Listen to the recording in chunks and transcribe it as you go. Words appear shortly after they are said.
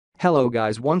Hello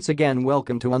guys, once again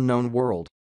welcome to Unknown World.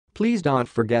 Please don't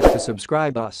forget to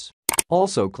subscribe us.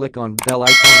 Also click on bell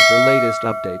icon for latest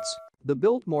updates. The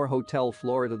Biltmore Hotel,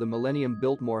 Florida. The Millennium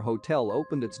Biltmore Hotel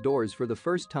opened its doors for the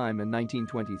first time in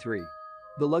 1923.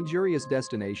 The luxurious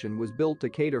destination was built to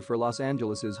cater for Los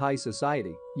Angeles's high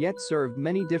society, yet served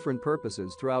many different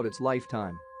purposes throughout its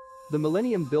lifetime. The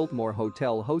Millennium Biltmore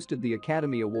Hotel hosted the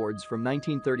Academy Awards from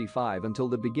 1935 until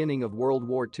the beginning of World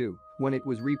War II, when it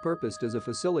was repurposed as a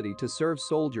facility to serve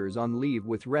soldiers on leave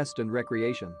with rest and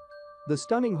recreation. The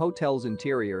stunning hotel's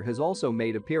interior has also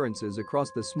made appearances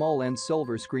across the small and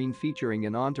silver screen featuring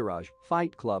an Entourage,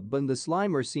 Fight Club and the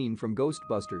Slimer scene from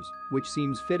Ghostbusters, which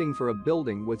seems fitting for a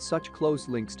building with such close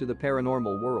links to the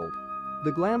paranormal world.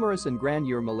 The glamorous and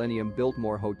grandeur Millennium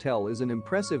Biltmore Hotel is an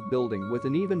impressive building with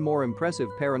an even more impressive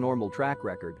paranormal track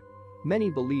record.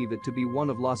 Many believe it to be one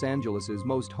of Los Angeles's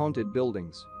most haunted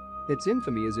buildings. Its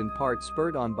infamy is in part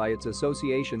spurred on by its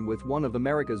association with one of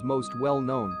America's most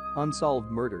well-known, unsolved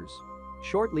murders.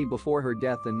 Shortly before her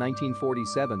death in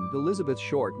 1947, Elizabeth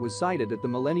Short was sighted at the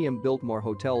Millennium Biltmore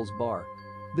Hotel's bar.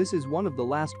 This is one of the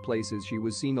last places she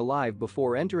was seen alive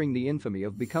before entering the infamy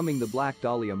of becoming the Black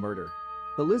Dahlia murder.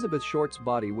 Elizabeth Short's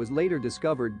body was later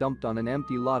discovered dumped on an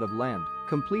empty lot of land,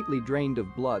 completely drained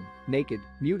of blood, naked,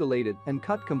 mutilated, and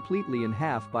cut completely in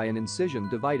half by an incision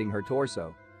dividing her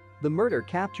torso. The murder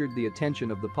captured the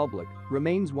attention of the public,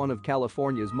 remains one of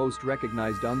California's most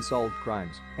recognized unsolved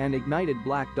crimes, and ignited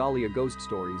Black Dahlia ghost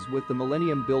stories, with the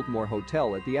Millennium Biltmore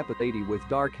Hotel at the epithet with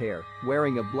dark hair,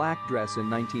 wearing a black dress in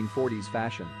 1940s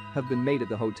fashion, have been made at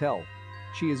the hotel.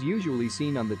 She is usually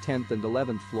seen on the 10th and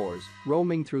 11th floors,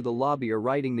 roaming through the lobby or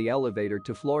riding the elevator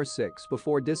to floor 6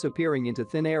 before disappearing into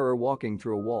thin air or walking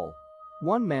through a wall.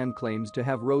 One man claims to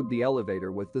have rode the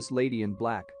elevator with this lady in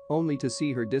black, only to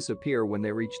see her disappear when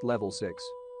they reached level 6.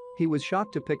 He was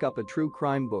shocked to pick up a true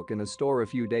crime book in a store a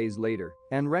few days later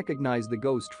and recognized the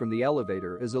ghost from the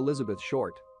elevator as Elizabeth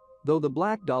Short. Though the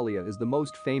Black Dahlia is the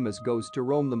most famous ghost to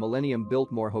roam the Millennium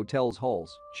Biltmore Hotel's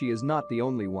halls, she is not the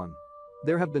only one.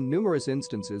 There have been numerous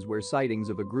instances where sightings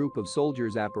of a group of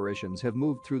soldiers' apparitions have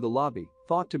moved through the lobby,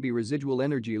 thought to be residual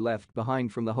energy left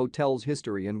behind from the hotel's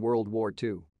history in World War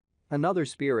II. Another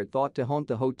spirit thought to haunt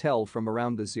the hotel from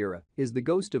around this era is the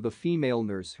ghost of a female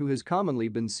nurse who has commonly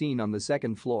been seen on the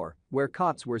second floor, where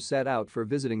cots were set out for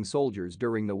visiting soldiers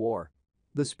during the war.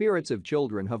 The spirits of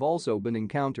children have also been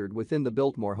encountered within the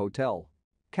Biltmore Hotel.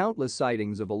 Countless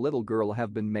sightings of a little girl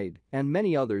have been made, and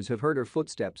many others have heard her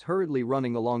footsteps hurriedly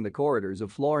running along the corridors of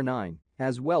floor 9,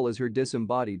 as well as her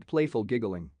disembodied playful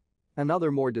giggling. Another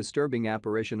more disturbing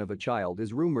apparition of a child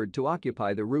is rumored to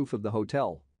occupy the roof of the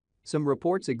hotel. Some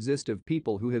reports exist of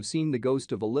people who have seen the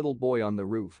ghost of a little boy on the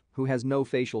roof who has no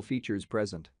facial features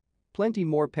present. Plenty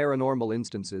more paranormal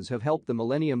instances have helped the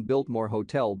Millennium Biltmore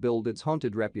Hotel build its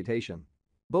haunted reputation.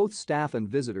 Both staff and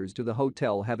visitors to the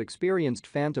hotel have experienced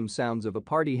phantom sounds of a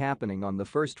party happening on the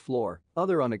first floor,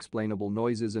 other unexplainable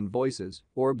noises and voices,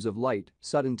 orbs of light,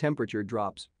 sudden temperature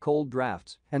drops, cold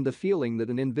drafts, and the feeling that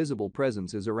an invisible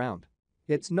presence is around.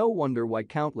 It's no wonder why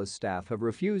countless staff have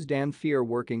refused and fear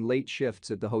working late shifts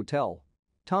at the hotel.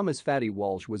 Thomas Fatty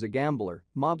Walsh was a gambler,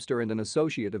 mobster and an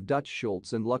associate of Dutch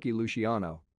Schultz and Lucky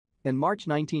Luciano. In March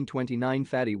 1929,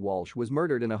 Fatty Walsh was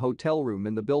murdered in a hotel room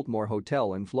in the Biltmore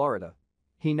Hotel in Florida.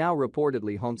 He now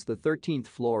reportedly haunts the 13th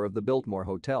floor of the Biltmore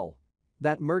Hotel.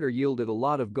 That murder yielded a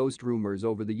lot of ghost rumors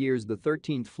over the years. The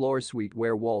 13th floor suite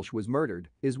where Walsh was murdered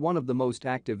is one of the most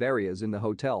active areas in the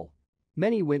hotel.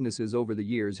 Many witnesses over the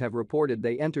years have reported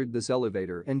they entered this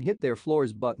elevator and hit their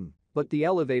floor's button, but the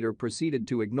elevator proceeded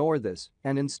to ignore this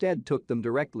and instead took them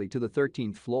directly to the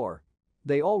 13th floor.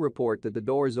 They all report that the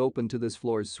doors opened to this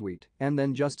floor's suite and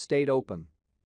then just stayed open.